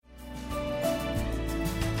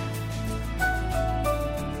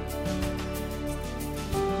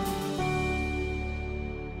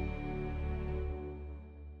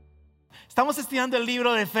Estamos estudiando el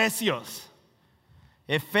libro de Efesios.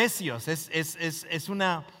 Efesios es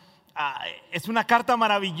una carta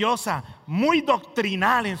maravillosa, muy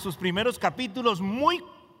doctrinal en sus primeros capítulos, muy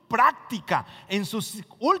práctica en sus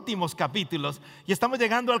últimos capítulos, y estamos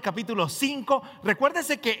llegando al capítulo 5.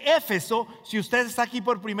 Recuérdese que Éfeso, si usted está aquí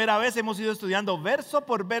por primera vez, hemos ido estudiando verso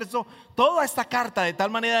por verso toda esta carta, de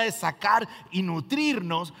tal manera de sacar y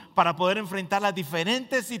nutrirnos para poder enfrentar las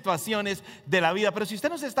diferentes situaciones de la vida. Pero si usted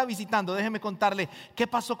nos está visitando, déjeme contarle qué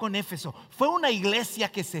pasó con Éfeso. Fue una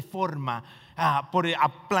iglesia que se forma,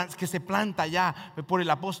 que se planta ya por el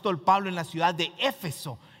apóstol Pablo en la ciudad de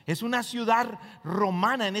Éfeso. Es una ciudad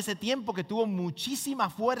romana en ese tiempo que tuvo muchísima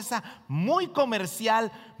fuerza, muy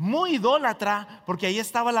comercial, muy idólatra, porque ahí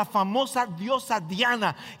estaba la famosa diosa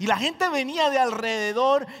Diana, y la gente venía de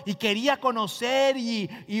alrededor y quería conocer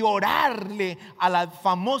y orarle a la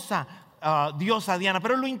famosa diosa Diana.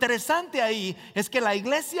 Pero lo interesante ahí es que la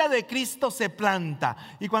iglesia de Cristo se planta,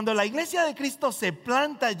 y cuando la iglesia de Cristo se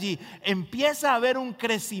planta allí, empieza a haber un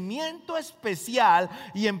crecimiento especial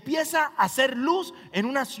y empieza a hacer luz en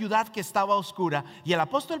una ciudad que estaba oscura. Y el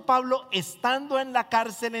apóstol Pablo, estando en la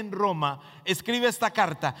cárcel en Roma, escribe esta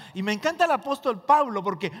carta. Y me encanta el apóstol Pablo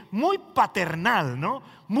porque muy paternal,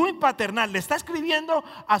 ¿no? Muy paternal, le está escribiendo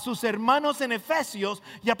a sus hermanos en Efesios,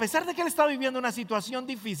 y a pesar de que él está viviendo una situación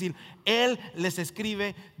difícil, él les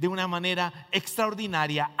escribe de una manera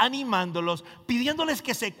extraordinaria, animándolos, pidiéndoles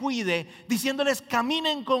que se cuide, diciéndoles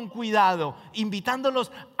caminen con cuidado,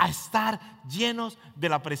 invitándolos a estar llenos de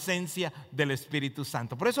la presencia del Espíritu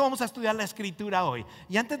Santo. Por eso vamos a estudiar la Escritura hoy.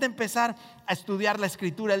 Y antes de empezar a estudiar la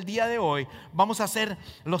Escritura el día de hoy, vamos a hacer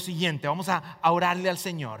lo siguiente: vamos a orarle al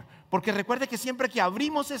Señor. Porque recuerde que siempre que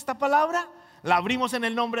abrimos esta palabra, la abrimos en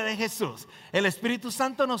el nombre de Jesús. El Espíritu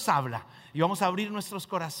Santo nos habla y vamos a abrir nuestros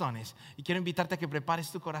corazones. Y quiero invitarte a que prepares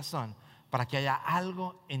tu corazón para que haya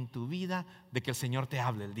algo en tu vida de que el Señor te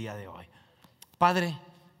hable el día de hoy. Padre,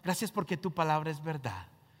 gracias porque tu palabra es verdad.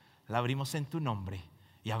 La abrimos en tu nombre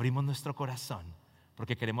y abrimos nuestro corazón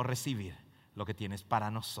porque queremos recibir lo que tienes para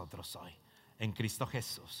nosotros hoy. En Cristo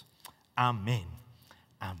Jesús. Amén.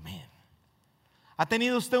 Amén. ¿Ha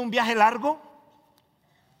tenido usted un viaje largo?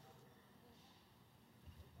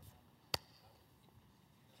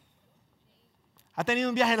 ¿Ha tenido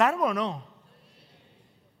un viaje largo o no?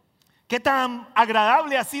 ¿Qué tan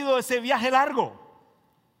agradable ha sido ese viaje largo?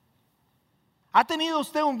 ¿Ha tenido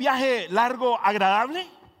usted un viaje largo agradable?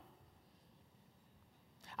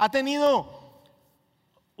 ¿Ha tenido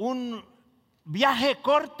un viaje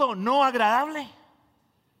corto no agradable?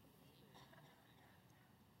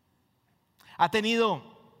 ¿Ha tenido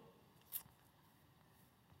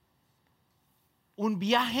un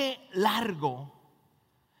viaje largo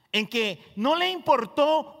en que no le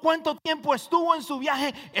importó cuánto tiempo estuvo en su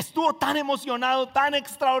viaje? Estuvo tan emocionado, tan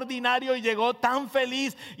extraordinario y llegó tan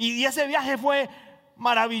feliz, y ese viaje fue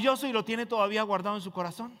maravilloso y lo tiene todavía guardado en su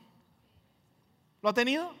corazón. ¿Lo ha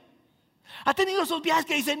tenido? ¿Ha tenido esos viajes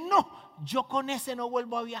que dicen, no, yo con ese no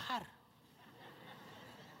vuelvo a viajar?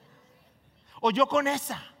 O yo con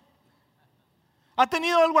esa. ¿Ha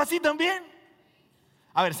tenido algo así también?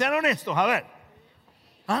 A ver, sean honestos, a ver.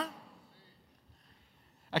 ¿Ah?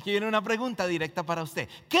 Aquí viene una pregunta directa para usted.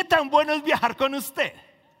 ¿Qué tan bueno es viajar con usted?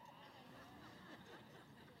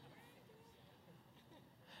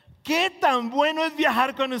 ¿Qué tan bueno es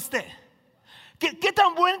viajar con usted? ¿Qué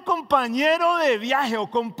tan buen compañero de viaje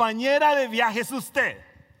o compañera de viaje es usted?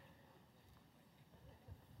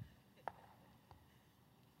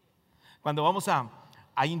 Cuando vamos a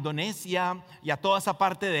Indonesia y a toda esa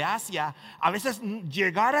parte de Asia, a veces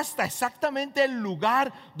llegar hasta exactamente el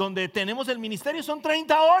lugar donde tenemos el ministerio son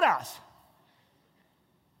 30 horas.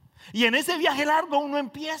 Y en ese viaje largo uno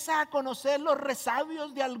empieza a conocer los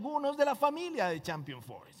resabios de algunos de la familia de Champion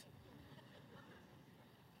Forest.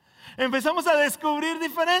 Empezamos a descubrir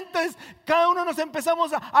diferentes, cada uno nos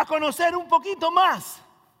empezamos a conocer un poquito más.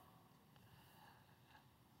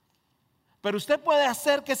 Pero usted puede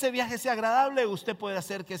hacer que ese viaje sea agradable, o usted puede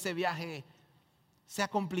hacer que ese viaje sea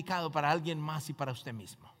complicado para alguien más y para usted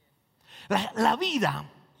mismo. La vida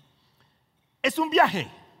es un viaje.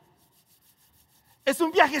 Es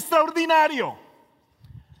un viaje extraordinario,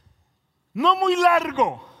 no muy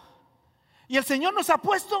largo. Y el Señor nos ha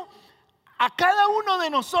puesto a cada uno de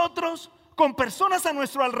nosotros con personas a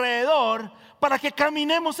nuestro alrededor para que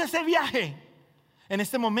caminemos ese viaje. En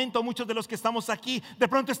este momento muchos de los que estamos aquí de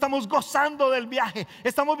pronto estamos gozando del viaje,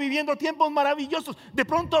 estamos viviendo tiempos maravillosos. De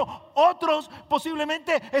pronto otros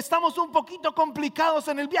posiblemente estamos un poquito complicados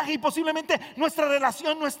en el viaje y posiblemente nuestra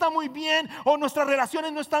relación no está muy bien, o nuestras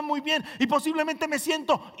relaciones no están muy bien, y posiblemente me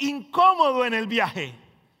siento incómodo en el viaje.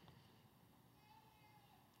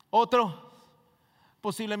 Otro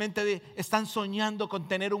Posiblemente están soñando con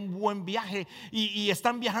tener un buen viaje y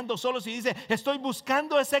están viajando solos y dice, estoy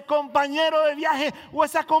buscando ese compañero de viaje o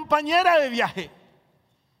esa compañera de viaje.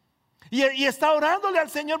 Y está orándole al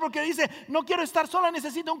Señor porque dice, no quiero estar sola,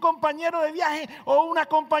 necesito un compañero de viaje o una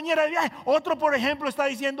compañera de viaje. Otro, por ejemplo, está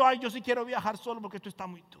diciendo, ay, yo sí quiero viajar solo porque esto está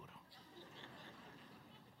muy duro.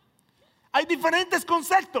 Hay diferentes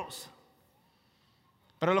conceptos.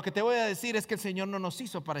 Pero lo que te voy a decir es que el Señor no nos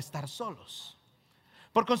hizo para estar solos.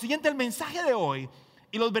 Por consiguiente, el mensaje de hoy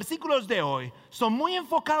y los versículos de hoy son muy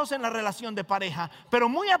enfocados en la relación de pareja, pero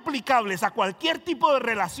muy aplicables a cualquier tipo de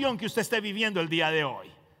relación que usted esté viviendo el día de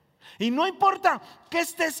hoy. Y no importa qué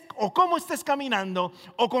estés o cómo estés caminando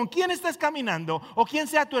o con quién estés caminando o quién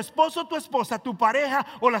sea tu esposo, tu esposa, tu pareja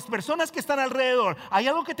o las personas que están alrededor. Hay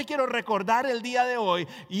algo que te quiero recordar el día de hoy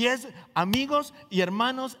y es, amigos y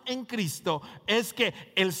hermanos en Cristo, es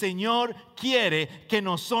que el Señor quiere que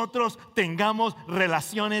nosotros tengamos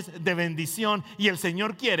relaciones de bendición y el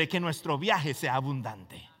Señor quiere que nuestro viaje sea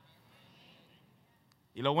abundante.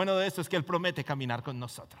 Y lo bueno de esto es que Él promete caminar con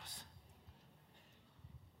nosotros.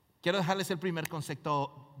 Quiero dejarles el primer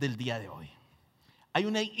concepto del día de hoy. Hay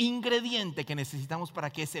un ingrediente que necesitamos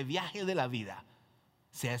para que ese viaje de la vida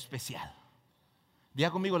sea especial.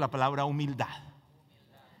 Diga conmigo la palabra humildad.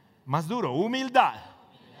 Más duro, humildad.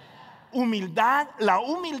 La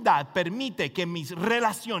humildad permite que mis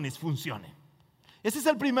relaciones funcionen. Ese es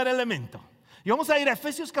el primer elemento. Y vamos a ir a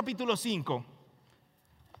Efesios capítulo 5,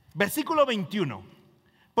 versículo 21.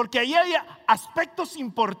 Porque ahí hay aspectos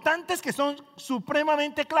importantes que son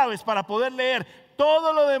supremamente claves para poder leer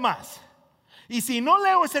todo lo demás. Y si no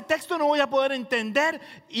leo ese texto no voy a poder entender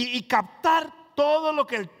y captar todo lo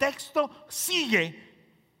que el texto sigue.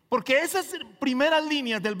 Porque esas primeras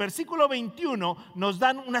líneas del versículo 21 nos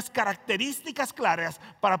dan unas características claras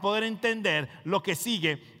para poder entender lo que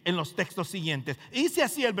sigue en los textos siguientes. Y dice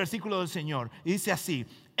así el versículo del Señor. Y dice así,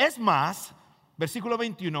 es más, versículo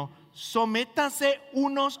 21, sométanse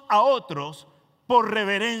unos a otros por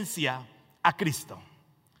reverencia a Cristo.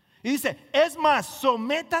 Y dice, es más,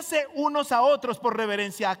 sométase unos a otros por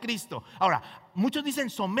reverencia a Cristo. Ahora, muchos dicen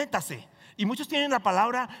sométase y muchos tienen la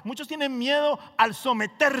palabra, muchos tienen miedo al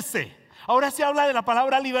someterse. Ahora se habla de la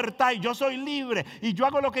palabra libertad y yo soy libre y yo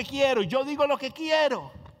hago lo que quiero y yo digo lo que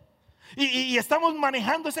quiero. Y estamos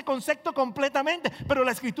manejando ese concepto completamente, pero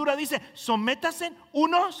la Escritura dice, sométase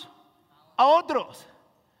unos a otros.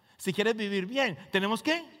 Si quieres vivir bien, tenemos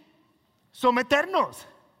que someternos.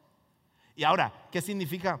 Y ahora, ¿qué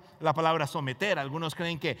significa la palabra someter? Algunos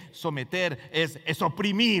creen que someter es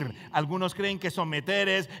oprimir. Algunos creen que someter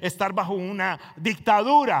es estar bajo una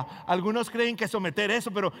dictadura. Algunos creen que someter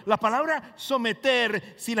eso. Pero la palabra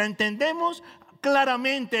someter, si la entendemos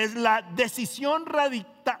claramente, es la decisión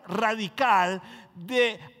radical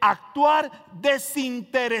de actuar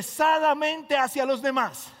desinteresadamente hacia los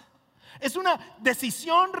demás. Es una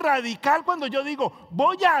decisión radical cuando yo digo,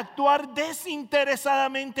 voy a actuar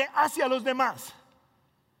desinteresadamente hacia los demás.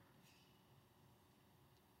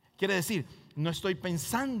 Quiere decir, no estoy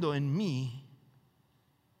pensando en mí,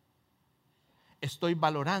 estoy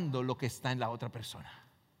valorando lo que está en la otra persona.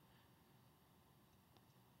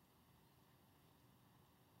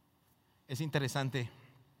 Es interesante,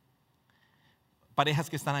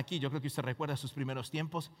 parejas que están aquí, yo creo que usted recuerda sus primeros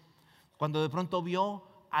tiempos, cuando de pronto vio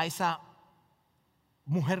a esa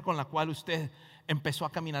mujer con la cual usted empezó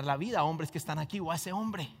a caminar la vida, hombres que están aquí o a ese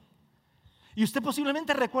hombre. Y usted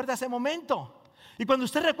posiblemente recuerda ese momento. Y cuando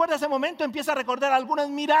usted recuerda ese momento empieza a recordar algunas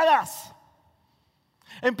miradas.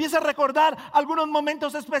 Empieza a recordar algunos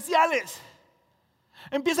momentos especiales.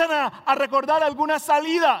 Empiezan a recordar algunas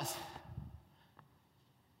salidas.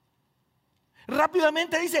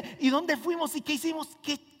 Rápidamente dice, ¿y dónde fuimos? ¿Y qué hicimos?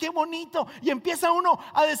 Qué bonito. Y empieza uno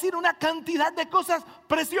a decir una cantidad de cosas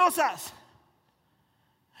preciosas.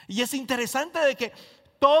 Y es interesante de que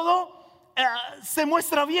todo se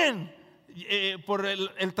muestra bien por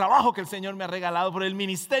el trabajo que el Señor me ha regalado, por el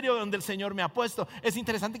ministerio donde el Señor me ha puesto. Es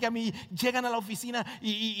interesante que a mí llegan a la oficina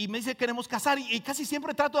y me dicen queremos casar y casi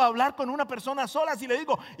siempre trato de hablar con una persona sola y le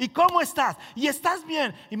digo, ¿y cómo estás? ¿Y estás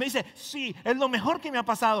bien? Y me dice, sí, es lo mejor que me ha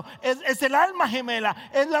pasado, es el alma gemela,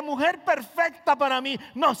 es la mujer perfecta para mí.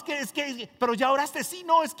 No, es que pero ya oraste, sí,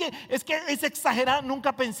 no, es que es exagerado,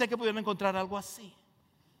 nunca pensé que pudiera encontrar algo así.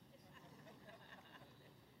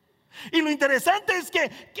 Y lo interesante es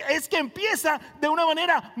que empieza de una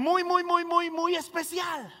manera muy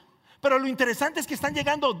especial. Pero lo interesante es que están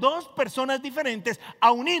llegando dos personas diferentes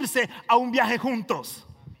a unirse a un viaje juntos.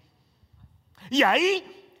 Y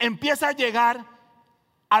ahí empieza a llegar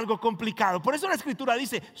algo complicado. Por eso la Escritura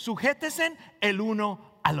dice, sujétense el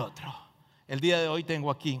uno al otro. El día de hoy tengo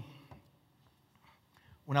aquí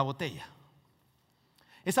una botella.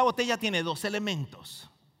 Esa botella tiene 2 elementos.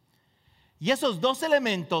 Y esos 2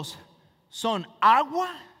 elementos son agua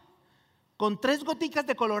con 3 goticas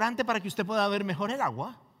de colorante para que usted pueda ver mejor el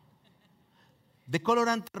agua, de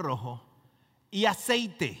colorante rojo, y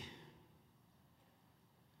aceite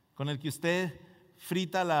con el que usted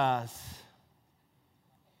frita las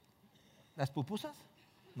pupusas.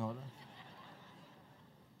 No.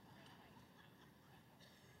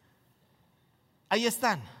 Ahí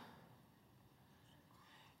están.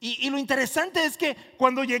 Y lo interesante es que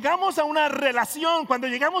cuando llegamos a una relación, cuando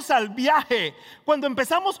llegamos al viaje, cuando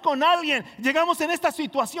empezamos con alguien, llegamos en esta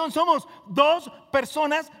situación, somos 2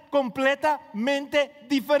 personas completamente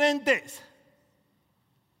diferentes.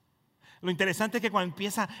 Lo interesante es que cuando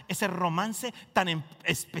empieza ese romance tan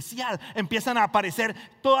especial, empiezan a aparecer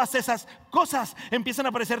todas esas cosas, empiezan a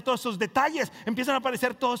aparecer todos esos detalles, empiezan a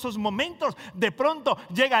aparecer todos esos momentos. De pronto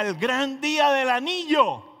llega el gran día del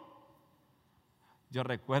anillo. Yo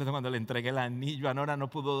recuerdo cuando le entregué el anillo a Nora, no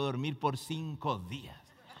pudo dormir por 5 días.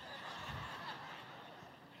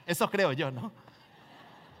 Eso creo yo, ¿no?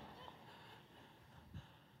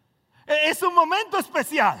 Es un momento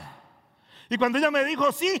especial. Y cuando ella me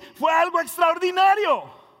dijo sí, fue algo extraordinario.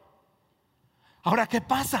 Ahora, ¿qué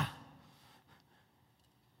pasa?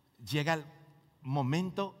 Llega el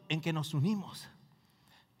momento en que nos unimos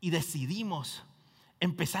y decidimos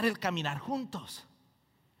empezar el caminar juntos.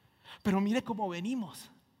 Pero mire cómo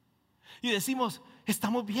venimos. Y decimos,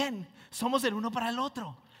 estamos bien, somos el uno para el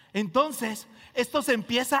otro. Entonces, esto se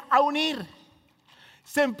empieza a unir.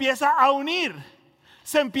 Se empieza a unir.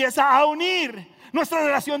 Se empieza a unir. Nuestra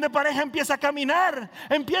relación de pareja empieza a caminar.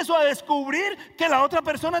 Empiezo a descubrir que la otra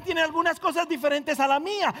persona tiene algunas cosas diferentes a la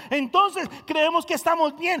mía. Entonces, creemos que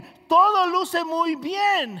estamos bien. Todo luce muy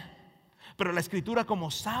bien. Pero la Escritura, como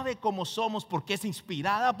sabe cómo somos, porque es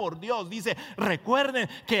inspirada por Dios, dice, recuerden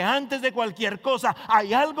que antes de cualquier cosa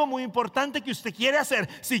hay algo muy importante que usted quiere hacer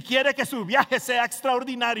si quiere que su viaje sea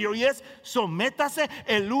extraordinario, y es sométase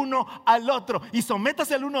el uno al otro. Y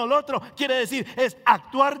sométase el uno al otro quiere decir es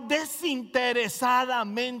actuar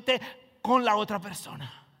desinteresadamente con la otra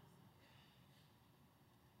persona.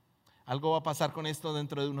 Algo va a pasar con esto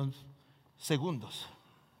dentro de unos segundos.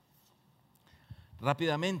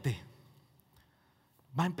 Rápidamente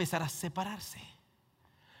va a empezar a separarse,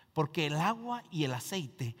 porque el agua y el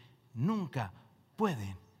aceite nunca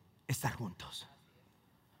pueden estar juntos.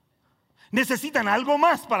 Necesitan algo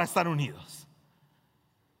más para estar unidos.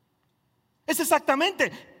 Es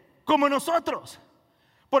exactamente como nosotros.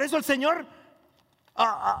 Por eso el Señor,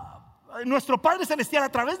 nuestro Padre Celestial,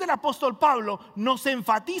 a través del apóstol Pablo, nos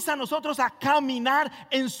enfatiza a nosotros a caminar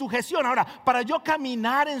en sujeción. Ahora, para yo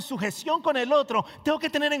caminar en sujeción con el otro, tengo que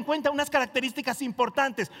tener en cuenta unas características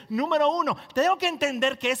importantes. Número 1, tengo que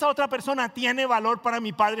entender que esa otra persona tiene valor para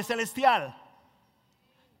mi Padre Celestial.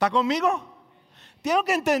 ¿Está conmigo? Tengo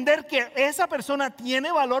que entender que esa persona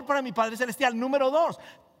tiene valor para mi Padre Celestial. Número 2,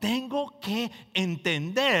 tengo que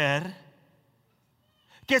entender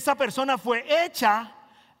que esa persona fue hecha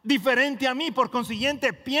diferente a mí, por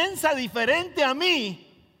consiguiente piensa diferente a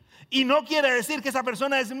mí, y no quiere decir que esa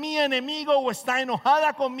persona es mi enemigo o está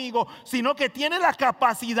enojada conmigo, sino que tiene la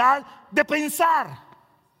capacidad de pensar,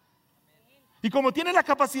 y como tiene la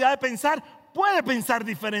capacidad de pensar, puede pensar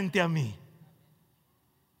diferente a mí.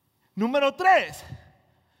 Número 3,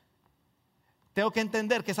 tengo que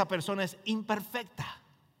entender que esa persona es imperfecta.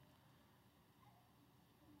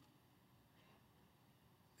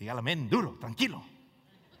 Dígale amén, duro, tranquilo.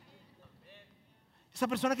 Esa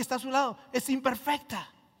persona que está a su lado es imperfecta.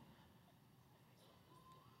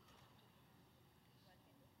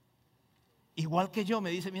 Igual que yo, me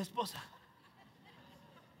dice mi esposa.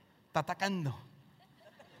 Está atacando.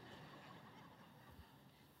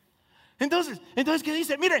 Entonces, ¿qué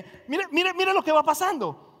dice? Mire lo que va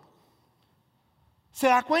pasando. ¿Se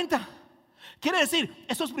da cuenta? Quiere decir,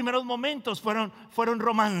 esos primeros momentos fueron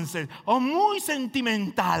romances, o muy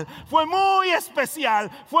sentimental, fue muy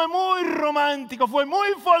especial, fue muy romántico, fue muy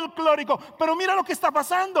folclórico. Pero mira lo que está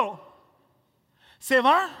pasando. Se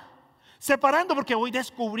va separando porque voy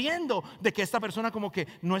descubriendo de que esta persona como que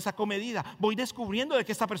no es acomedida. Voy descubriendo de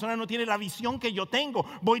que esta persona no tiene la visión que yo tengo.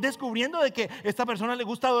 Voy descubriendo de que a esta persona le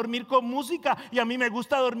gusta dormir con música y a mí me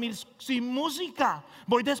gusta dormir sin música.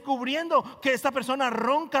 Voy descubriendo que esta persona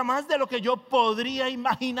ronca más de lo que yo podría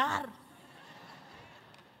imaginar.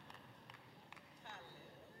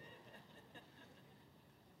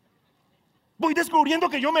 Voy descubriendo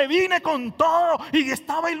que yo me vine con todo y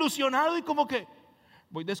estaba ilusionado, y como que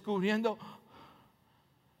voy descubriendo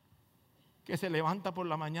que se levanta por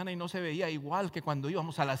la mañana y no se veía igual que cuando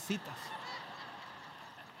íbamos a las citas.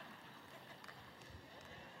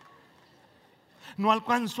 No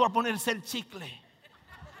alcanzó a ponerse el chicle.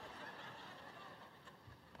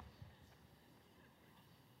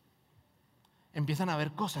 Empiezan a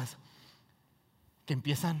ver cosas que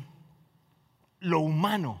empiezan lo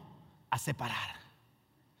humano a separar.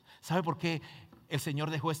 ¿Sabe por qué el Señor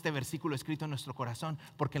dejó este versículo escrito en nuestro corazón?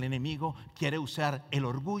 Porque el enemigo quiere usar el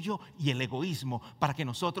orgullo y el egoísmo para que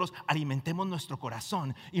nosotros alimentemos nuestro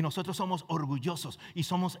corazón. Y nosotros somos orgullosos y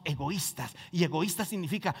somos egoístas. Y egoísta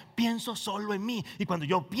significa pienso solo en mí. Y cuando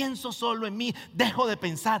yo pienso solo en mí, dejo de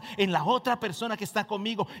pensar en la otra persona que está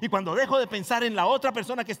conmigo. Y cuando dejo de pensar en la otra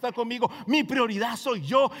persona que está conmigo, mi prioridad soy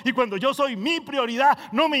yo. Y cuando yo soy mi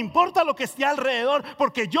prioridad, no me importa lo que esté alrededor,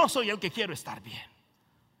 porque yo soy el que quiero estar bien.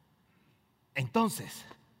 Entonces,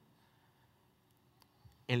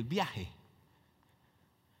 el viaje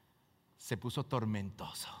se puso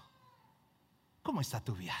tormentoso. ¿Cómo está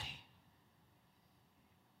tu viaje?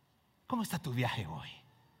 ¿Cómo está tu viaje hoy?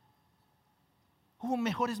 ¿Hubo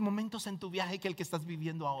mejores momentos en tu viaje que el que estás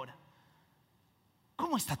viviendo ahora?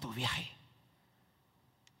 ¿Cómo está tu viaje?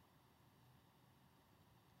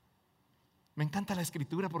 Me encanta la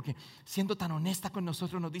escritura porque siendo tan honesta con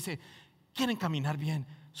nosotros nos dice: quieren caminar bien,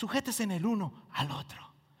 sujétese en el uno al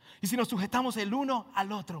otro. Y si nos sujetamos el uno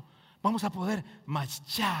al otro, vamos a poder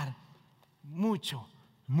marchar mucho,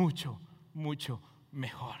 mucho, mucho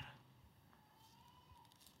mejor.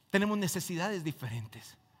 Tenemos necesidades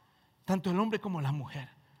diferentes, tanto el hombre como la mujer.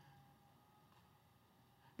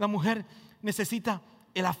 La mujer necesita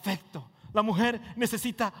el afecto, la mujer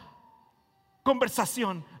necesita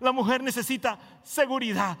conversación, la mujer necesita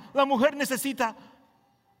seguridad, la mujer necesita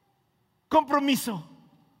compromiso.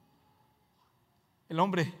 El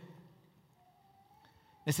hombre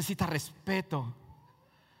necesita respeto,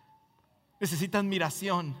 necesita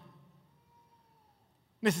admiración,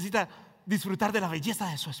 necesita disfrutar de la belleza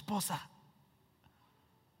de su esposa.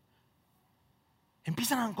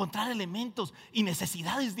 Empiezan a encontrar elementos y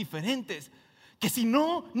necesidades diferentes que si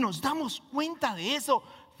no nos damos cuenta de eso,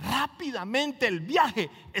 rápidamente el viaje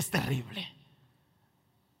es terrible.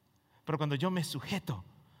 Pero cuando yo me sujeto,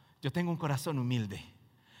 yo tengo un corazón humilde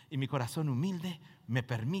y mi corazón humilde me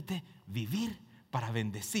permite vivir para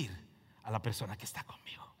bendecir a la persona que está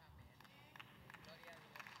conmigo.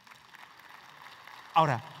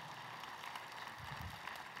 Ahora,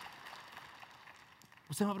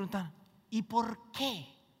 usted me va a preguntar, ¿y por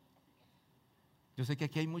qué? Yo sé que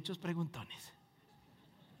aquí hay muchos preguntones.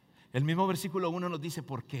 El mismo versículo 1 nos dice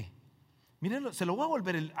por qué. Miren, se lo voy a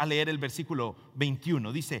volver a leer el versículo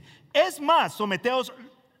 21. Dice: es más, someteos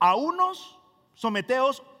unos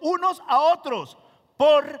a otros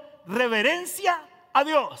por reverencia a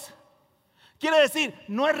Dios. Quiere decir,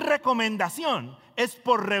 no es recomendación, es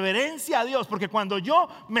por reverencia a Dios. Porque cuando yo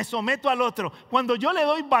me someto al otro, cuando yo le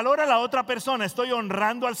doy valor a la otra persona, estoy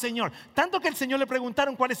honrando al Señor. Tanto que el Señor le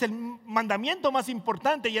preguntaron cuál es el mandamiento más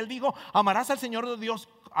importante, y él dijo: amarás al Señor de Dios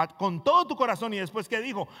con todo tu corazón. Y después, ¿qué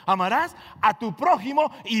dijo? Amarás a tu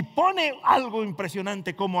prójimo. Y pone algo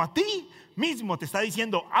impresionante: como a ti mismo. Te está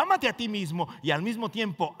diciendo: ámate a ti mismo y al mismo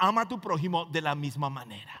tiempo ama a tu prójimo de la misma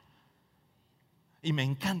manera. Y me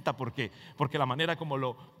encanta porque la manera como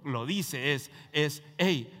lo dice es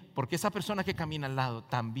hey, porque esa persona que camina al lado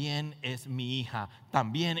también es mi hija,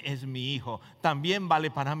 también es mi hijo, también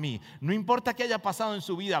vale para mí. No importa qué haya pasado en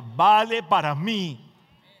su vida, vale para mí.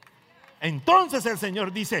 Entonces el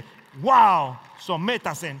Señor dice: wow,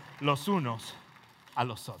 sométanse los unos a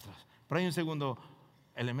los otros. Pero hay un segundo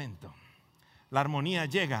elemento. La armonía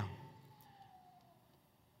llega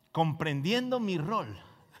comprendiendo mi rol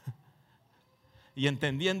y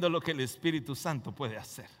entendiendo lo que el Espíritu Santo puede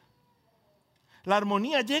hacer. La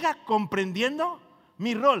armonía llega comprendiendo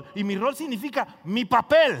mi rol. Y mi rol significa mi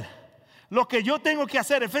papel, lo que yo tengo que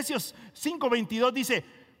hacer. Efesios 5:22 dice: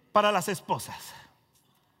 para las esposas.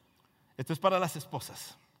 Esto es para las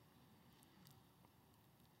esposas.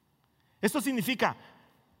 Esto significa,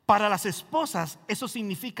 para las esposas, eso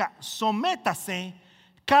significa: sométase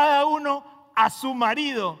cada uno a su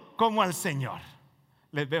marido como al Señor.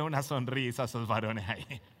 Les veo una sonrisa a esos varones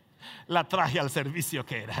ahí. La traje al servicio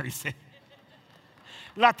que era, dice.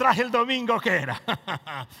 La traje el domingo que era.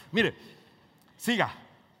 Mire, siga.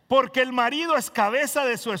 Porque el marido es cabeza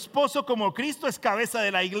de su esposo, como Cristo es cabeza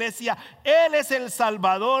de la iglesia. Él es el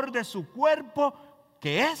salvador de su cuerpo,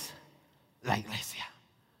 que es la iglesia.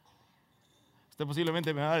 Usted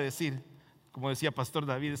posiblemente me va a decir, como decía Pastor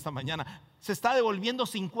David esta mañana: se está devolviendo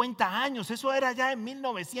 50 años. Eso era ya en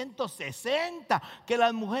 1960, que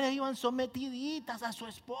las mujeres iban sometiditas a su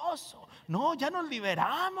esposo. No, ya nos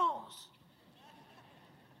liberamos.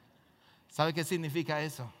 ¿Sabe qué significa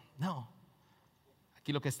eso? No.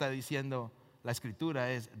 Aquí lo que está diciendo la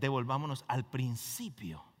escritura es: devolvámonos al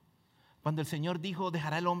principio, cuando el Señor dijo: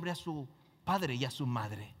 dejará el hombre a su padre y a su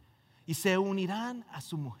madre, y se unirán a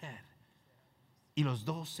su mujer, y los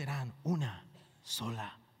dos serán una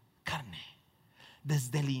sola carne.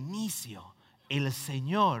 Desde el inicio, el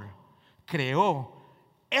Señor creó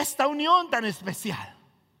esta unión tan especial,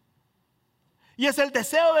 y es el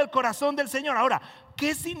deseo del corazón del Señor. Ahora,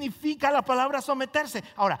 ¿qué significa la palabra someterse?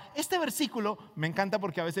 Ahora, este versículo me encanta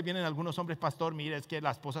porque a veces vienen algunos hombres: pastor, mire, es que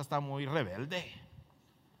la esposa está muy rebelde.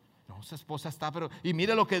 No, su esposa está, pero, y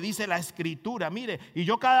mire lo que dice la escritura, mire, y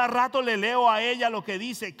yo cada rato le leo a ella lo que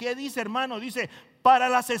dice. ¿Qué dice, hermano? Dice: para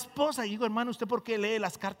las esposas. Y digo: hermano, ¿usted por qué lee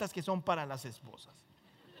las cartas que son para las esposas?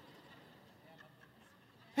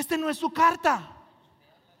 Este no es su carta.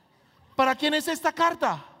 ¿Para quién es esta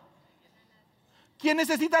carta? ¿Quién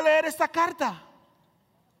necesita leer esta carta?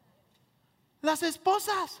 Las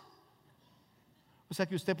esposas. O sea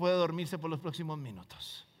que usted puede dormirse por los próximos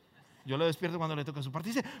minutos. Yo le despierto cuando le toque su parte.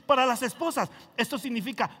 Dice: para las esposas. Esto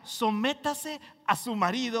significa: sométase a su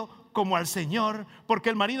marido como al Señor, porque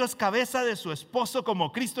el marido es cabeza de su esposo,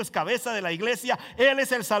 como Cristo es cabeza de la iglesia. Él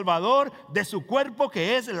es el salvador de su cuerpo,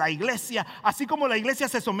 que es la iglesia. Así como la iglesia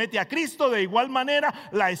se somete a Cristo, de igual manera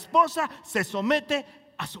la esposa se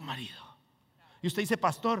somete a su marido. Y usted dice: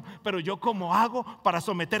 pastor, pero yo ¿cómo hago para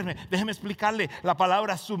someterme? Déjeme explicarle. La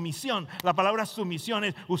palabra sumisión, la palabra sumisión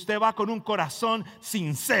es: usted va con un corazón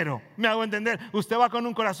sincero. ¿Me hago entender? Usted va con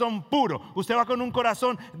un corazón puro, usted va con un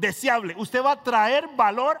corazón deseable, usted va a traer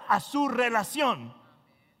valor a su relación.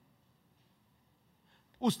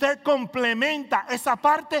 Usted complementa esa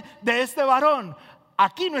parte de este varón.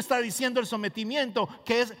 Aquí no está diciendo el sometimiento,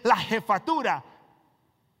 que es la jefatura.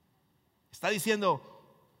 Está diciendo: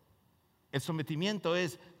 el sometimiento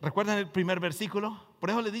es, ¿recuerdan el primer versículo? Por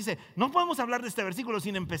eso les dice: no podemos hablar de este versículo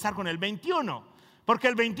sin empezar con el 21, porque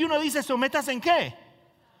el 21 dice: sométase ¿en qué?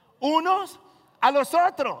 Unos a los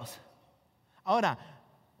otros. Ahora,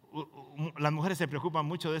 las mujeres se preocupan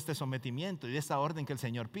mucho de este sometimiento y de esta orden que el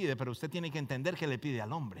Señor pide, pero usted tiene que entender que le pide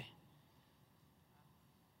al hombre.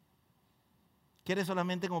 ¿Quiere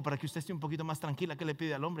solamente como para que usted esté un poquito más tranquila que le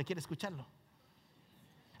pide al hombre? ¿Quiere escucharlo?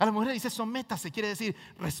 A la mujer dice: sométase, quiere decir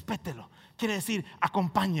respételo, quiere decir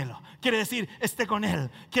acompáñelo, quiere decir esté con él,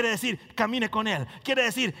 quiere decir camine con él, quiere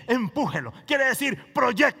decir empújelo, quiere decir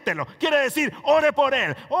proyéctelo, quiere decir ore por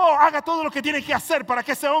él, haga todo lo que tiene que hacer para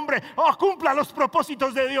que ese hombre cumpla los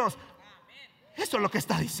propósitos de Dios. Eso es lo que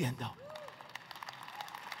está diciendo.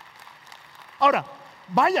 Ahora,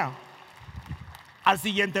 vaya al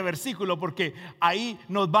siguiente versículo, porque ahí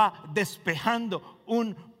nos va despejando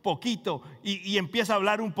un poquito y empieza a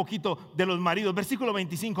hablar un poquito de los maridos. Versículo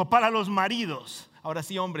 25: para los maridos. Ahora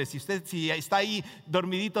sí, hombre, si está ahí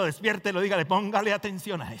dormidito, despiértelo, dígale: póngale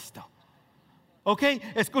atención a esto. Ok,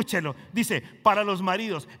 escúchelo. Dice: para los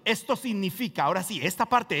maridos. Esto significa, ahora sí, esta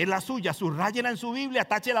parte es la suya, subrayela en su Biblia,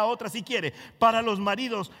 tache la otra si quiere. Para los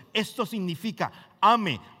maridos, esto significa: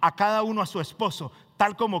 ame a cada uno a su esposo,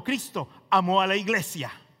 tal como Cristo amó a la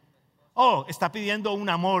iglesia. Está pidiendo un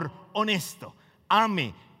amor honesto.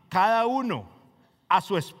 Ame cada uno a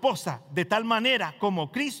su esposa de tal manera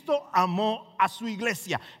como Cristo amó a su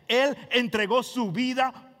iglesia. Él entregó su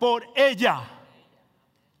vida por ella.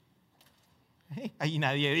 Ahí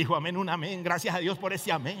nadie dijo amén, un amén. Gracias a Dios por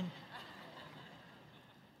ese amén.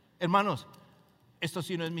 Hermanos, esto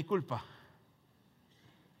sí no es mi culpa.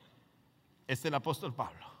 Es el apóstol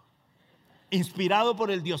Pablo, inspirado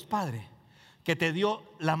por el Dios Padre, que te dio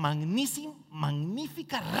la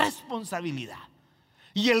magnífica responsabilidad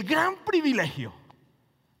y el gran privilegio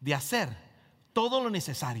de hacer todo lo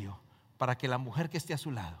necesario para que la mujer que esté a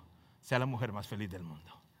su lado sea la mujer más feliz del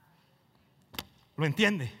mundo. ¿Lo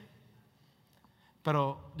entiende?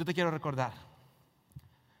 Pero yo te quiero recordar: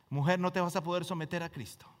 mujer, no te vas a poder someter a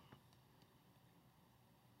Cristo,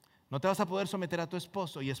 no te vas a poder someter a tu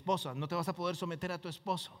esposo, y esposa, no te vas a poder someter a tu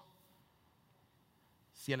esposo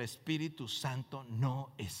si el Espíritu Santo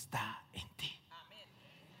no está en ti.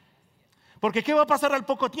 Porque ¿qué va a pasar al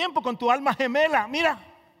poco tiempo con tu alma gemela? Mira,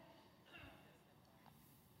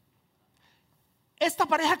 esta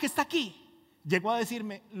pareja que está aquí llegó a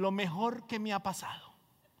decirme lo mejor que me ha pasado.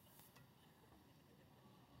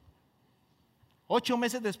 8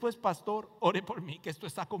 meses después: pastor, ore por mí, que esto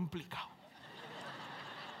está complicado.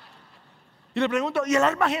 Y le pregunto: ¿y el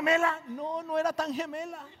alma gemela? No era tan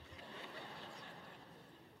gemela.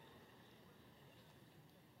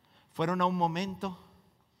 Fueron a un momento,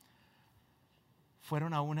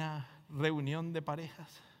 fueron a una reunión de parejas.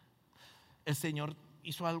 El Señor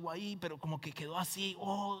hizo algo ahí, pero como que quedó así.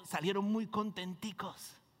 Salieron muy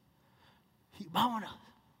contenticos. Y vámonos.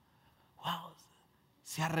 Wow,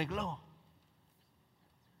 se arregló.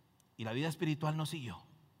 Y la vida espiritual no siguió.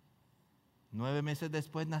 9 meses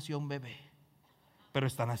después nació un bebé, pero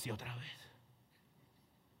esta nació otra vez.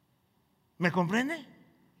 ¿Me comprende?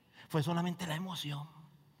 Fue solamente la emoción.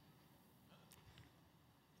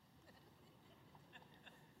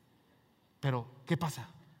 Pero, ¿qué pasa?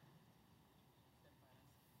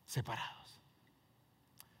 Separados.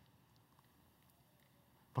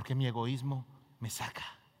 Porque mi egoísmo me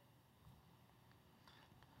saca.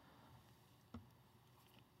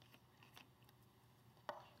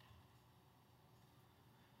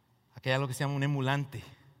 Aquí hay algo que se llama un emulante.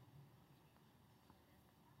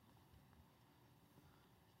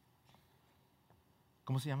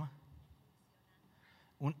 ¿Cómo se llama?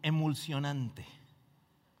 Un emulsionante.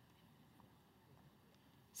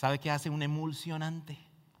 ¿Sabe qué hace un emulsionante?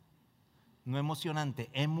 No emocionante,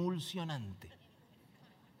 emulsionante.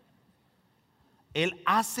 Él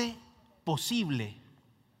hace posible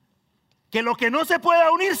que lo que no se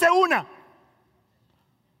pueda unir se una.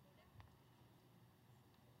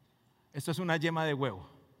 Esto es una yema de huevo.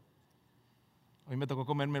 Hoy me tocó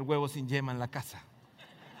comerme el huevo sin yema en la casa.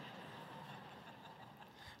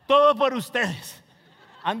 Todo por ustedes.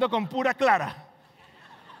 Ando con pura clara.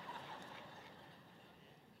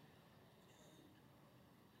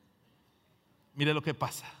 Mire lo que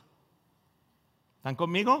pasa. ¿Están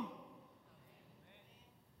conmigo?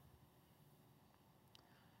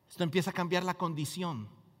 Esto empieza a cambiar la condición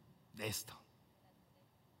de esto.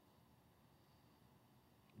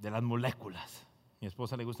 De las moléculas. Mi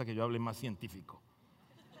esposa le gusta que yo hable más científico.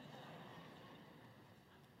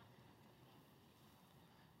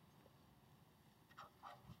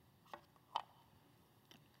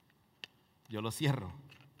 Yo lo cierro.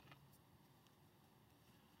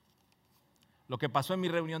 Lo que pasó en mi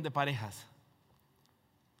reunión de parejas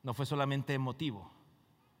no fue solamente emotivo.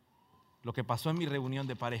 Lo que pasó en mi reunión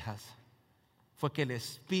de parejas fue que el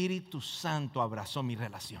Espíritu Santo abrazó mi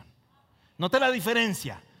relación. ¿Noté la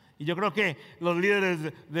diferencia? Y yo creo que los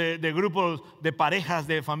líderes de grupos de parejas,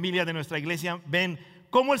 de familias de nuestra iglesia ven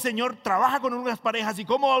cómo el Señor trabaja con unas parejas y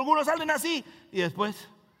cómo algunos salen así y después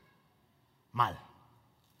mal.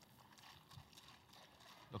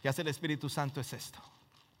 Lo que hace el Espíritu Santo es esto.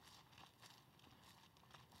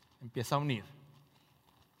 Empieza a unir.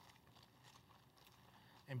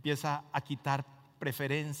 Empieza a quitar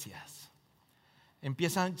preferencias.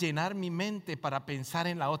 Empieza a llenar mi mente para pensar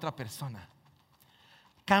en la otra persona.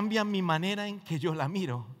 Cambia mi manera en que yo la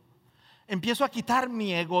miro. Empiezo a quitar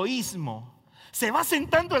mi egoísmo. Se va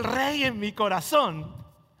sentando el Rey en mi corazón.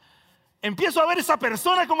 Empiezo a ver esa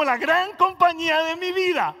persona como la gran compañía de mi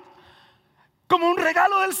vida, como un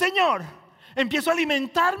regalo del Señor. Empiezo a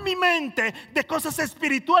alimentar mi mente de cosas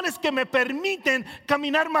espirituales que me permiten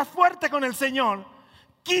caminar más fuerte con el Señor.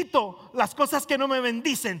 Quito las cosas que no me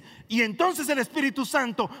bendicen y entonces el Espíritu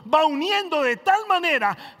Santo va uniendo de tal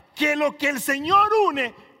manera que lo que el Señor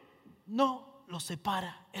une no lo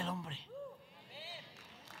separa el hombre.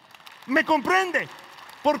 ¿Me comprende?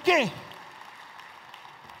 ¿Por qué?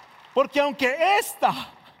 Porque aunque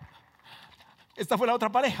esta fue la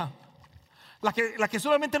otra pareja, la que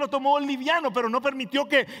solamente lo tomó liviano, pero no permitió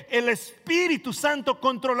que el Espíritu Santo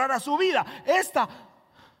controlara su vida.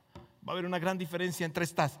 Va a haber una gran diferencia entre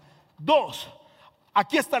estas dos.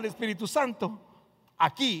 Aquí está el Espíritu Santo.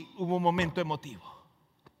 Aquí hubo un momento emotivo.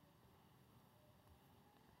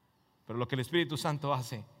 Pero lo que el Espíritu Santo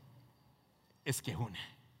hace es que une.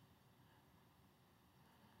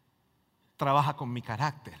 Trabaja con mi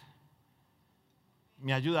carácter.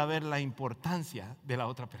 Me ayuda a ver la importancia de la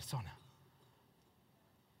otra persona.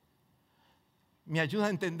 Me ayuda a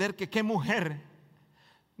entender que qué mujer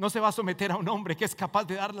no se va a someter a un hombre que es capaz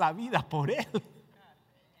de dar la vida por él,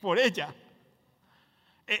 por ella.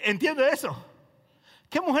 ¿Entiende eso?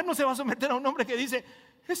 ¿Qué mujer no se va a someter a un hombre que dice,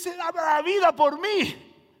 ese da la vida por mí?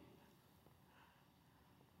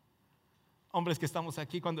 Hombres que estamos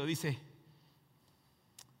aquí cuando dice,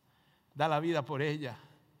 da la vida por ella.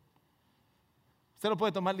 Usted lo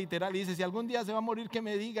puede tomar literal y dice, si algún día se va a morir que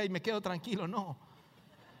me diga y me quedo tranquilo. No.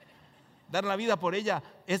 Dar la vida por ella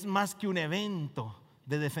es más que un evento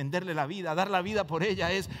de defenderle la vida. Dar la vida por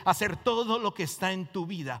ella es hacer todo lo que está en tu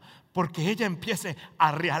vida, porque ella empiece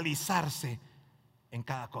a realizarse en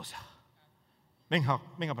cada cosa.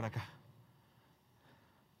 Venga para acá.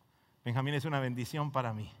 Benjamín es una bendición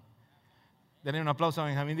para mí. Denle un aplauso a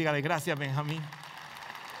Benjamín, dígale gracias, Benjamín.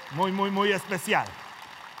 Muy, muy, muy especial.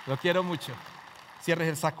 Lo quiero mucho. Cierres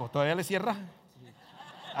el saco. ¿Todavía le cierra?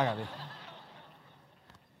 Hágale.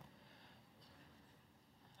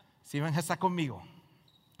 Si Benja está conmigo,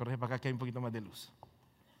 corre para acá que hay un poquito más de luz.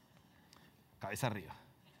 Cabeza arriba.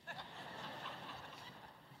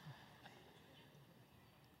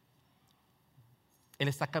 Él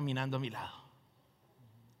está caminando a mi lado.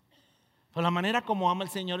 Por la manera como ama el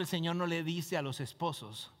Señor no le dice a los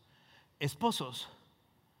esposos: esposos,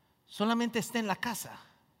 solamente esté en la casa.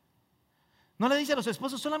 No le dice a los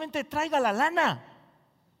esposos: solamente traiga la lana,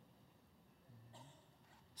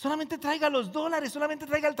 solamente traiga los dólares, solamente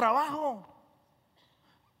traiga el trabajo,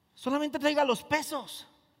 solamente traiga los pesos.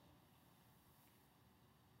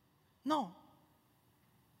 No.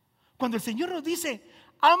 Cuando el Señor nos dice: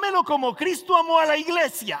 ámelo como Cristo amó a la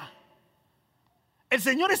iglesia, el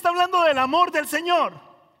Señor está hablando del amor del Señor.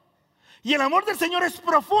 Y el amor del Señor es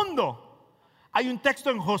profundo. Hay un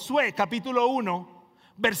texto en Josué capítulo 1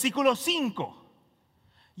 versículo 5.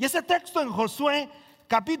 Y ese texto en Josué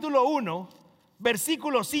capítulo 1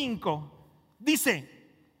 versículo 5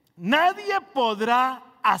 dice: nadie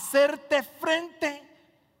podrá hacerte frente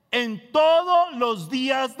en todos los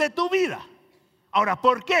días de tu vida. Ahora,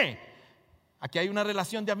 ¿por qué? Aquí hay una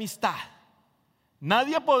relación de amistad.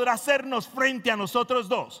 Nadie podrá hacernos frente a nosotros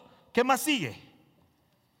dos. ¿Qué más sigue?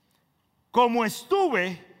 Como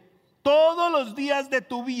estuve todos los días de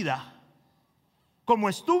tu vida, como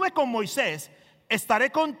estuve con Moisés,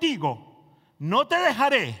 estaré contigo. No te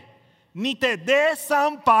dejaré ni te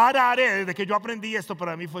desampararé. Desde que yo aprendí esto,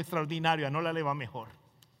 para mí fue extraordinario. A Nola le va mejor.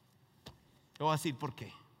 Te voy a decir por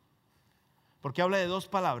qué. Porque habla de dos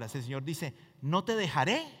palabras. El Señor dice: no te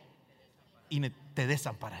dejaré y te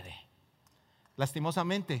desampararé.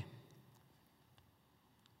 Lastimosamente,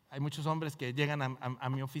 hay muchos hombres que llegan a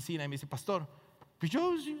mi oficina y me dicen: pastor, pues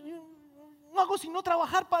yo no hago sino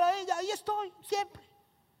trabajar para ella, ahí estoy siempre.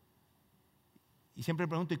 Y siempre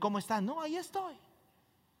pregunto: ¿y cómo estás? No, ahí estoy.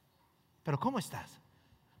 ¿Pero cómo estás?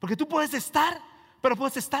 Porque tú puedes estar, pero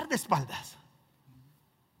puedes estar de espaldas.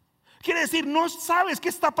 Quiere decir, no sabes qué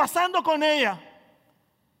está pasando con ella.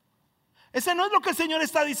 Ese no es lo que el Señor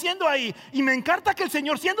está diciendo ahí. Y me encanta que el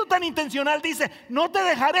Señor, siendo tan intencional, dice: no te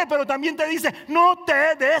dejaré, pero también te dice: no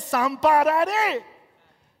te desampararé.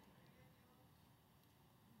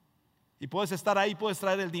 Y puedes estar ahí, puedes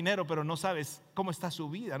traer el dinero, pero no sabes cómo está su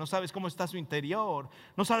vida, no sabes cómo está su interior,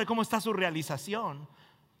 no sabes cómo está su realización.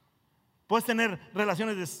 Puedes tener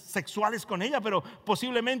relaciones sexuales con ella, pero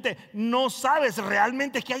posiblemente no sabes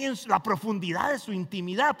realmente qué hay en la profundidad de su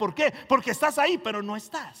intimidad. ¿Por qué? Porque estás ahí, pero no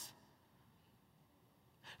estás.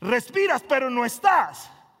 Respiras, pero no estás.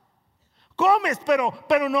 Comes,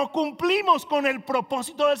 pero no cumplimos con el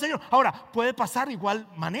propósito del Señor. Ahora, puede pasar de igual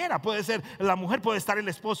manera. Puede ser la mujer, puede estar el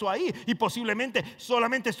esposo ahí, y posiblemente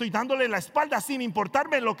solamente estoy dándole la espalda sin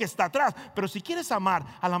importarme lo que está atrás. Pero si quieres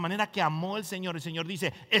amar a la manera que amó el Señor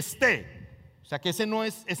dice: esté. O sea que ese no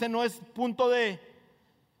es punto de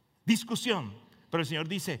discusión. Pero el Señor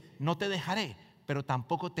dice: no te dejaré, pero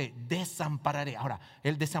tampoco te desampararé. Ahora,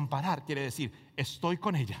 el desamparar quiere decir: estoy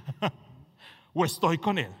con ella o estoy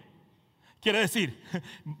con él. Quiere decir,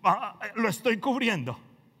 lo estoy cubriendo.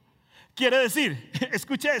 Quiere decir,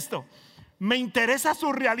 escuche esto: me interesa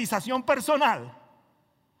su realización personal,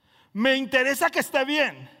 me interesa que esté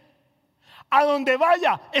bien. A donde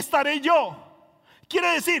vaya, estaré yo.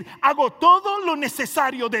 Quiere decir, hago todo lo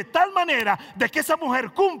necesario de tal manera de que esa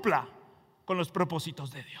mujer cumpla con los propósitos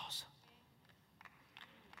de Dios.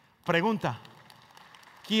 Pregunta: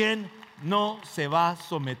 ¿quién no se va a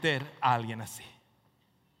someter a alguien así?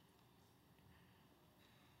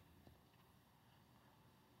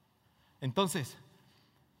 Entonces,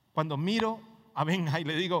 cuando miro a Benja y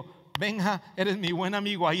le digo: Benja, eres mi buen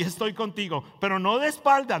amigo, ahí estoy contigo, pero no de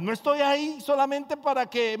espaldas. No estoy ahí solamente para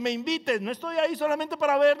que me invites, no estoy ahí solamente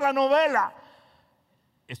para ver la novela.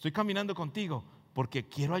 Estoy caminando contigo porque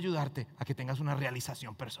quiero ayudarte a que tengas una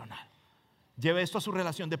realización personal. Lleve esto a su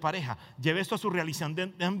relación de pareja, lleve esto a su relación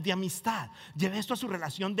de amistad, lleve esto a su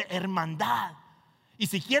relación de hermandad. Y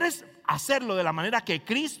si quieres hacerlo de la manera que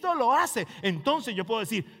Cristo lo hace, entonces yo puedo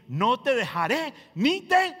decir: no te dejaré ni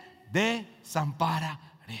te desampararé.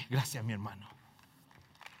 Gracias, mi hermano.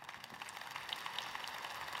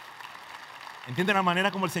 ¿Entienden la manera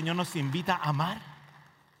como el Señor nos invita a amar?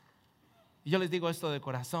 Y yo les digo esto de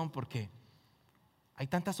corazón porque hay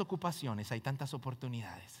tantas ocupaciones, hay tantas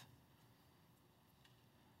oportunidades.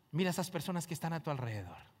 Mira esas personas que están a tu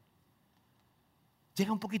alrededor.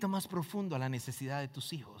 Llega un poquito más profundo a la necesidad de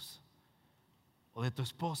tus hijos, o de tu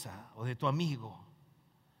esposa, o de tu amigo,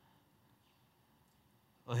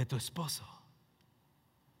 o de tu esposo.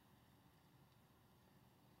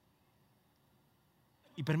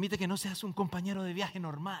 Y permite que no seas un compañero de viaje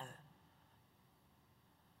normal,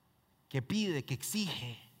 que pide, que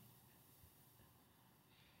exige,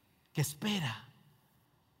 que espera,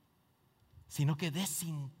 sino que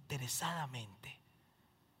desinteresadamente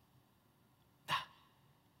da.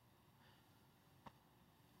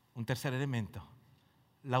 Un tercer elemento: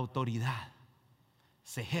 la autoridad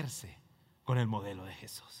se ejerce con el modelo de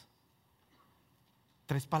Jesús.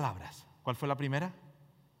 3 palabras. ¿Cuál fue la primera?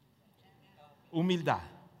 Humildad.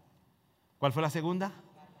 ¿Cuál fue la segunda?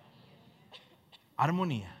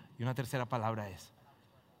 Armonía. Y una tercera palabra es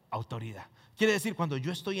autoridad. Quiere decir, cuando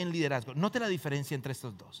yo estoy en liderazgo, note la diferencia entre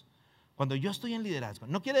estos dos. Cuando yo estoy en liderazgo,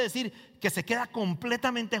 no quiere decir que se queda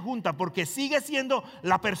completamente junta, porque sigue siendo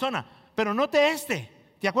la persona. Pero note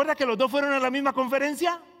 ¿te acuerdas que los dos fueron a la misma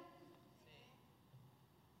conferencia?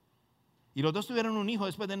 Y los dos tuvieron un hijo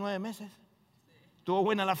después de 9 meses. Estuvo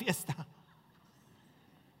buena la fiesta.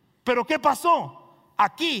 Pero ¿qué pasó?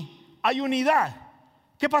 Aquí hay unidad.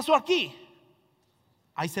 ¿Qué pasó aquí?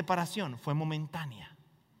 Hay separación, fue momentánea.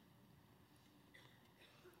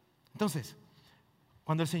 Entonces,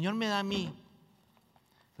 cuando el Señor me da a mí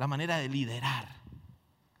la manera de liderar,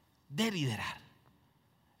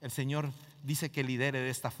 el Señor dice que lidere de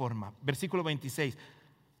esta forma. Versículo 26.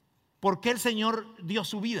 ¿Por qué el Señor dio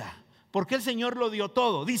su vida? ¿Por qué el Señor lo dio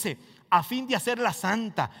todo? Dice, a fin de hacerla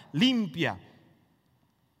santa, limpia,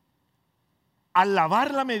 al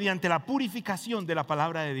lavarla mediante la purificación de la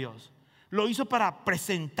palabra de Dios. Lo hizo para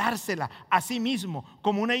presentársela a sí mismo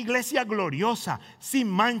como una iglesia gloriosa, sin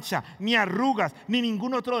mancha, ni arrugas, ni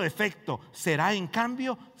ningún otro defecto. Será en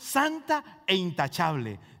cambio santa e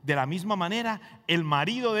intachable. De la misma manera, el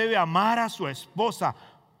marido debe amar a su esposa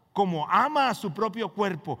como ama a su propio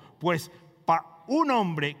cuerpo, pues un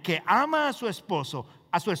hombre que ama a su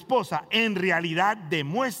esposa, en realidad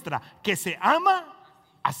demuestra que se ama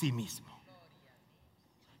a sí mismo.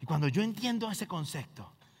 Y cuando yo entiendo ese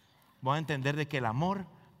concepto, voy a entender de que el amor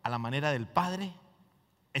a la manera del Padre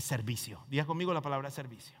es servicio. Diga conmigo la palabra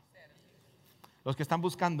servicio. Los que están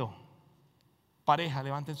buscando pareja,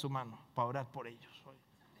 levanten su mano para orar por ellos.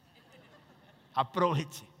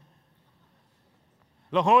 Aproveche.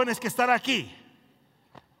 Los jóvenes que están aquí,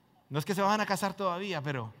 no es que se van a casar todavía,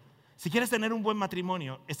 pero si quieres tener un buen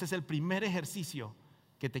matrimonio, este es el primer ejercicio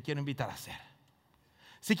que te quiero invitar a hacer.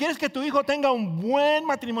 Si quieres que tu hijo tenga un buen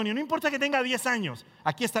matrimonio, no importa que tenga 10 años,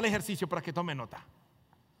 aquí está el ejercicio para que tome nota.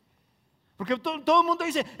 Porque todo el mundo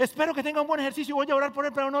dice, espero que tenga un buen ejercicio, voy a orar por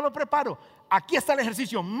él, pero no lo preparo. Aquí está el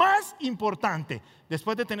ejercicio más importante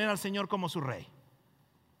después de tener al Señor como su rey.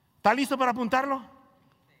 ¿Está listo para apuntarlo?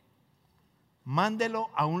 Mándelo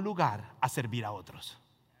a un lugar a servir a otros.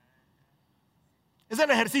 Es el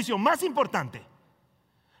ejercicio más importante.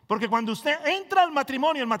 Porque cuando usted entra al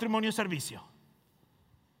matrimonio, el matrimonio es servicio.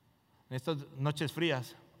 En estas noches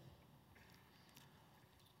frías,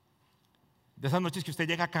 de esas noches que usted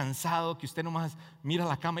llega cansado, que usted nomás mira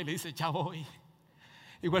la cama y le dice, ya voy.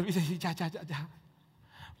 Y vuelve y dice, ya.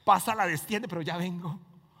 Pasa, la destiende, pero ya vengo.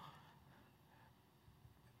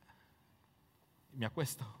 Y me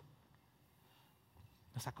acuesto.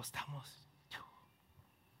 Nos acostamos.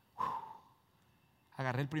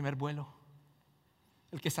 Agarré el primer vuelo,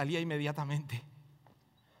 el que salía inmediatamente.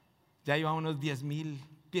 Ya iba a unos 10,000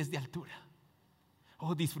 pies de altura.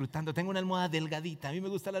 Disfrutando. Tengo una almohada delgadita. A mí me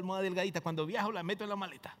gusta la almohada delgadita. Cuando viajo la meto en la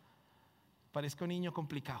maleta. Parezco un niño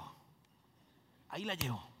complicado. Ahí la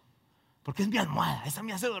llevo. Porque es mi almohada. Esa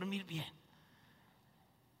me hace dormir bien.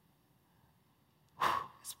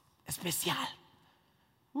 Especial.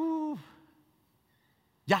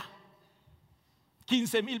 Ya.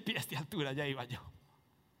 15,000 pies de altura ya iba yo.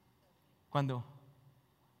 Cuando,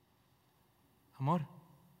 amor,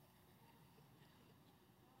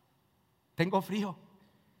 tengo frío.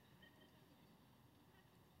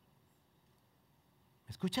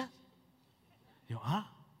 ¿Me escuchas? Yo,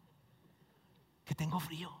 que tengo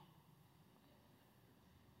frío.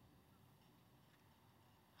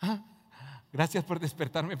 Gracias por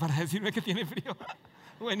despertarme para decirme que tiene frío.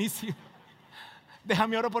 Buenísimo.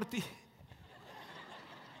 Déjame orar por ti.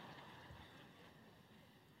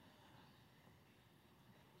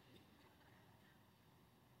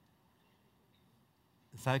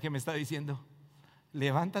 ¿Sabe qué me está diciendo?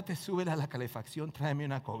 Levántate, súbela a la calefacción, tráeme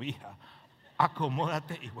una cobija,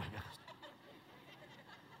 acomódate y vuelve a acostar.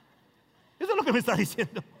 Eso es lo que me está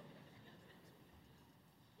diciendo.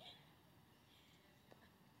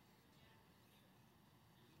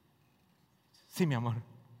 Sí, mi amor.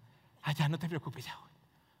 Ya no te preocupes, ya.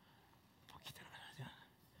 Un poquito,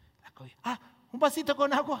 la cobija. Un vasito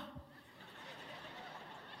con agua.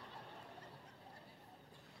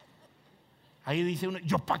 Ahí dice uno,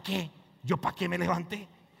 ¿yo para qué? ¿Yo para qué me levanté?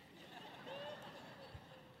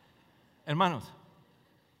 Hermanos,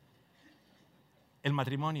 el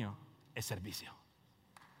matrimonio es servicio.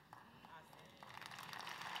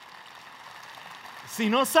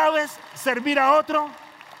 Si no sabes servir a otro,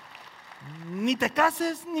 ni te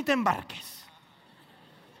cases ni te embarques.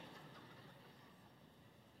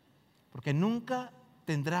 Porque nunca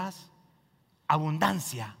tendrás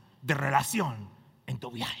abundancia de relación en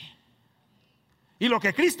tu viaje. Y lo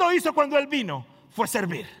que Cristo hizo cuando Él vino fue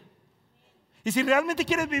servir. Y si realmente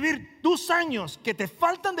quieres vivir tus años que te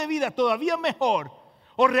faltan de vida todavía mejor,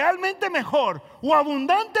 o realmente mejor, o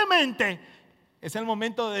abundantemente, es el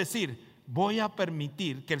momento de decir: voy a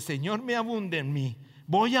permitir que el Señor me abunde en mí.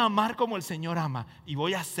 Voy a amar como el Señor ama y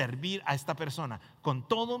voy a servir a esta persona con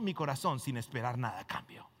todo mi corazón sin esperar nada a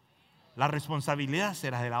cambio. La responsabilidad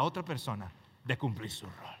será de la otra persona de cumplir su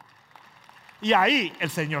rol. Y ahí el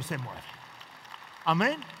Señor se mueve.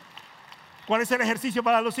 Amén. ¿Cuál es el ejercicio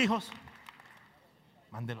para los hijos?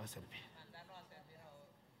 Mándelo a servir.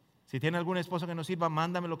 Si tiene algún esposo que no sirva,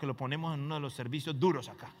 mándamelo, que lo ponemos en uno de los servicios duros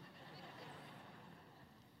acá.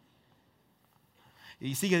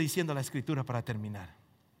 Y sigue diciendo la Escritura para terminar.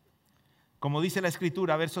 Como dice la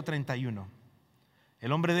Escritura, verso 31.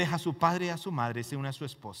 El hombre deja a su padre y a su madre, se une a su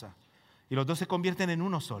esposa, y los dos se convierten en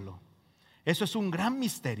uno solo. Eso es un gran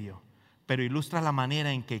misterio, pero ilustra la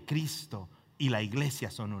manera en que Cristo y la iglesia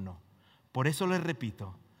son uno. Por eso les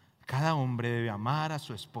repito, cada hombre debe amar a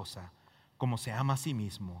su esposa como se ama a sí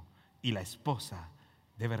mismo, y la esposa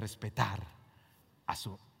debe respetar a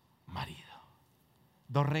su marido.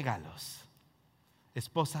 2 regalos.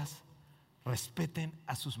 Esposas, respeten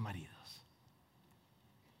a sus maridos.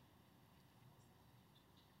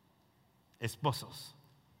 Esposos,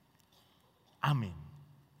 amen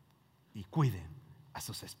y cuiden a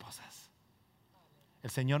sus esposas. El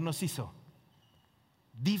Señor nos hizo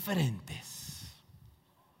diferentes,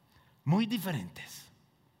 muy diferentes.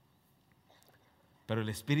 Pero el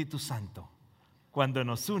Espíritu Santo, cuando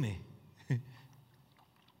nos une,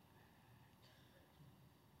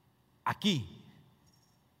 aquí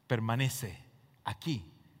permanece, aquí.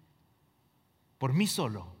 Por mí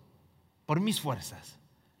solo, por mis fuerzas,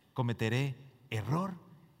 cometeré error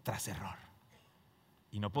tras error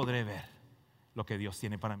y no podré ver lo que Dios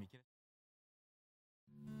tiene para mí.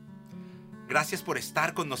 Gracias por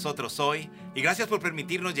estar con nosotros hoy y gracias por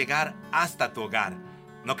permitirnos llegar hasta tu hogar.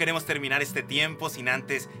 No queremos terminar este tiempo sin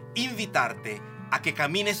antes invitarte a que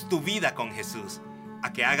camines tu vida con Jesús,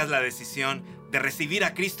 a que hagas la decisión de recibir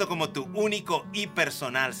a Cristo como tu único y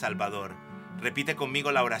personal Salvador. Repite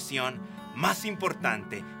conmigo la oración más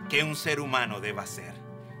importante que un ser humano deba hacer.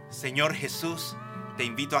 Señor Jesús, te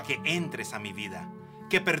invito a que entres a mi vida,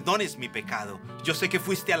 que perdones mi pecado. Yo sé que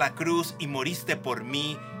fuiste a la cruz y moriste por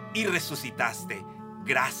mí y resucitaste.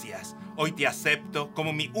 Gracias. Hoy te acepto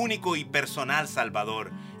como mi único y personal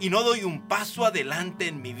Salvador y no doy un paso adelante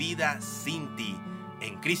en mi vida sin ti.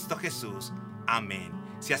 En Cristo Jesús. Amén.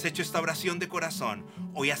 Si has hecho esta oración de corazón,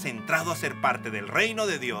 hoy has entrado a ser parte del reino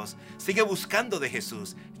de Dios. Sigue buscando de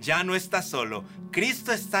Jesús. Ya no estás solo.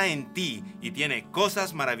 Cristo está en ti y tiene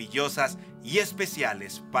cosas maravillosas y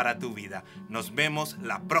especiales para tu vida. Nos vemos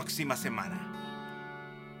la próxima semana.